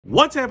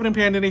What's happening,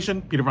 Panda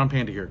Nation? Peter Von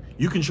Panda here.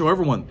 You can show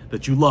everyone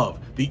that you love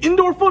the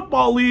Indoor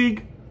Football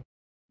League.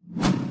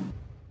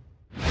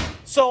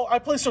 So I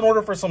placed an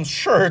order for some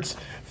shirts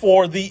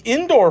for the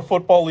Indoor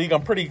Football League.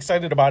 I'm pretty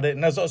excited about it.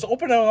 And as I was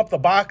opening up the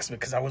box,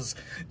 because I was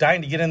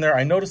dying to get in there,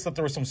 I noticed that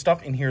there was some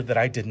stuff in here that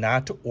I did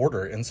not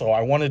order. And so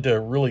I wanted to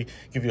really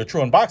give you a true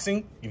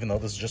unboxing, even though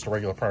this is just a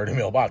regular priority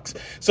mail box.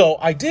 So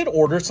I did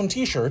order some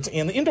t-shirts,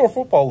 and the Indoor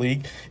Football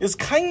League is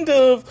kind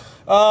of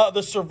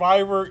the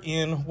survivor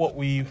in what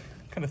we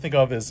kind of think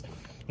of as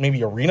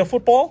maybe arena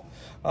football.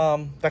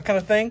 That kind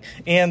of thing.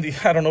 And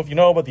I don't know if you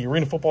know, but the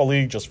Arena Football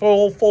League just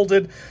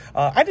folded.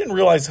 I didn't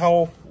realize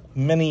how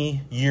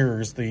many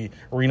years the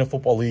Arena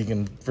Football League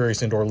and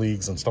various indoor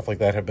leagues and stuff like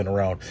that have been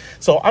around.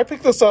 So I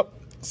picked this up,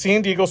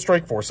 San Diego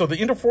Strike Force. So the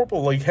Indoor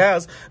Football League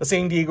has a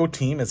San Diego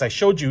team. As I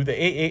showed you, the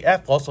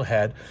AAF also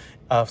had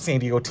a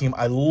San Diego team.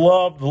 I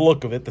love the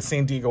look of it, the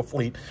San Diego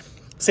Fleet.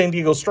 San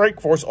Diego Strike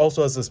Force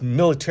also has this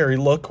military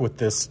look with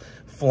this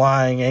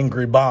flying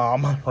angry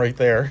bomb right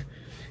there.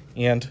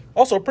 And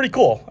also pretty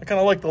cool. I kind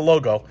of like the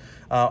logo.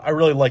 I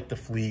really like the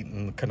fleet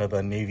and kind of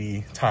the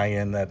Navy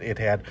tie-in that it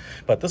had.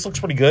 But this looks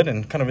pretty good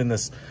and kind of in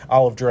this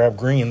olive drab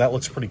green. That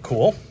looks pretty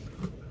cool.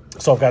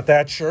 So I've got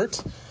that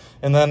shirt.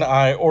 And then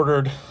I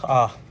ordered...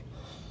 oh,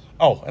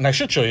 and I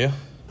should show you.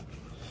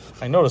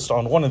 I noticed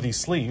on one of these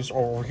sleeves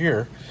over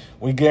here,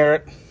 we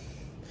get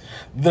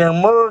their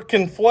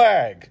American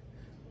flag.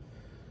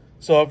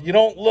 So if you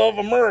don't love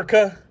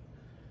America,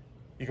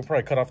 you can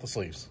probably cut off the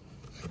sleeves,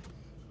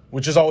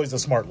 which is always a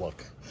smart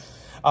look.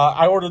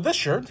 I ordered this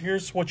shirt.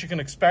 Here's what you can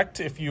expect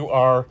if you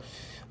are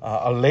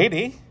a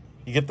lady.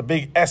 You get the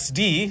big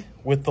SD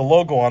with the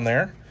logo on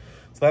there.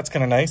 So that's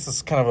kind of nice. This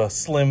is kind of a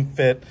slim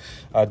fit,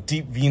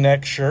 deep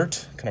V-neck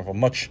shirt, kind of a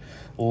much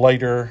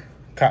lighter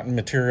cotton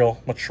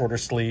material, much shorter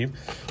sleeve.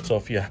 So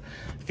if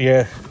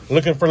you're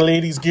looking for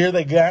ladies gear,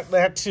 they got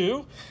that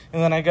too.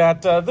 And then I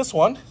got this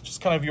one,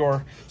 just kind of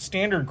your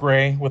standard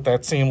gray with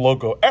that same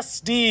logo,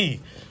 SD,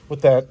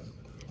 with that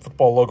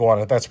football logo on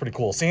it. That's pretty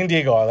cool. San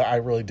Diego, I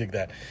really dig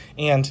that.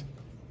 And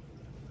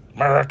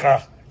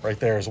America right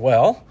there as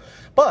well.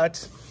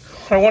 But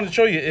what I wanted to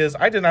show you is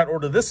I did not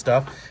order this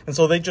stuff, and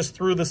so they just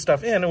threw this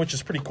stuff in, which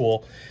is pretty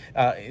cool.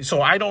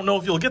 So I don't know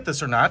if you'll get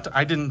this or not.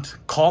 I didn't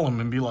call them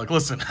and be like,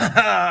 listen,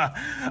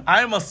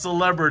 I'm a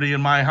celebrity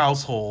in my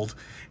household,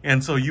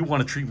 and so you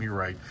want to treat me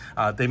right.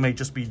 They may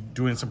just be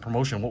doing some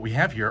promotion. What we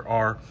have here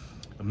are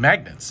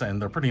magnets,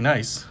 and they're pretty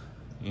nice,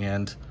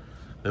 and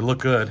they look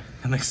good.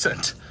 And they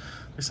sent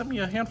me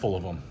a handful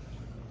of them.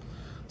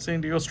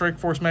 San Diego Strike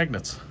Force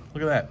magnets.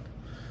 Look at that.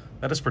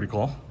 That is pretty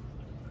cool.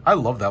 I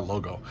love that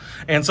logo.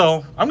 And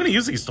so I'm going to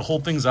use these to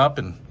hold things up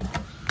in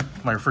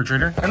my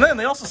refrigerator. And then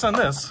they also send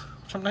this,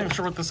 which I'm not even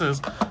sure what this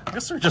is. I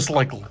guess they're just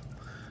like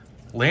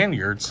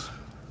lanyards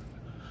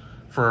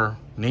for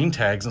name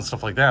tags and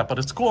stuff like that. But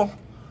it's cool.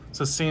 It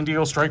says San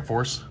Diego Strike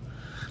Force.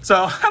 So,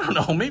 I don't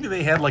know, maybe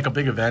they had like a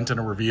big event and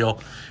a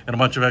reveal and a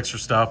bunch of extra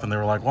stuff, and they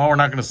were like, well, we're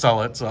not going to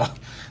sell it, so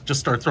just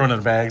start throwing it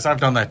in bags. I've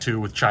done that too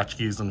with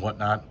tchotchkes and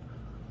whatnot.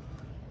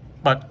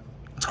 But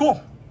it's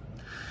cool.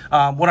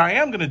 What I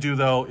am going to do,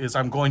 though, is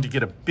I'm going to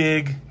get a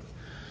big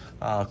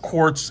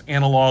quartz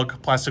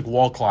analog plastic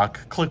wall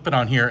clock, clip it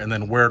on here, and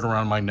then wear it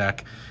around my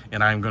neck,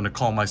 and I'm going to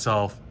call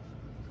myself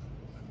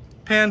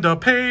Panda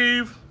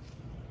Pave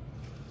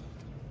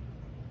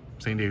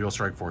San Diego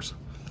Strike Force.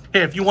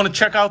 Hey, if you want to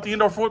check out the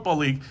Indoor Football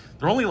League,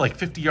 they're only like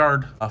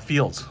 50-yard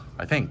fields,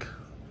 I think.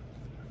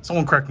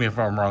 Someone correct me if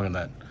I'm wrong on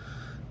that.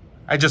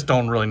 I just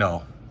don't really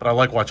know, but I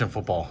like watching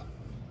football.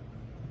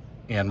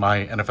 And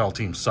my NFL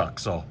teams suck,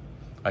 so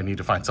I need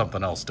to find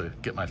something else to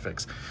get my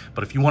fix.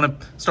 But if you want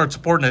to start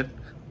supporting it,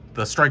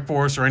 the Strike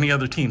Force or any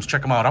other teams,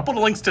 check them out. I'll put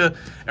links to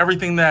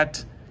everything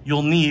that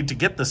you'll need to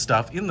get this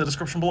stuff in the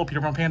description below.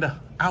 Peter Von Panda,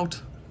 out.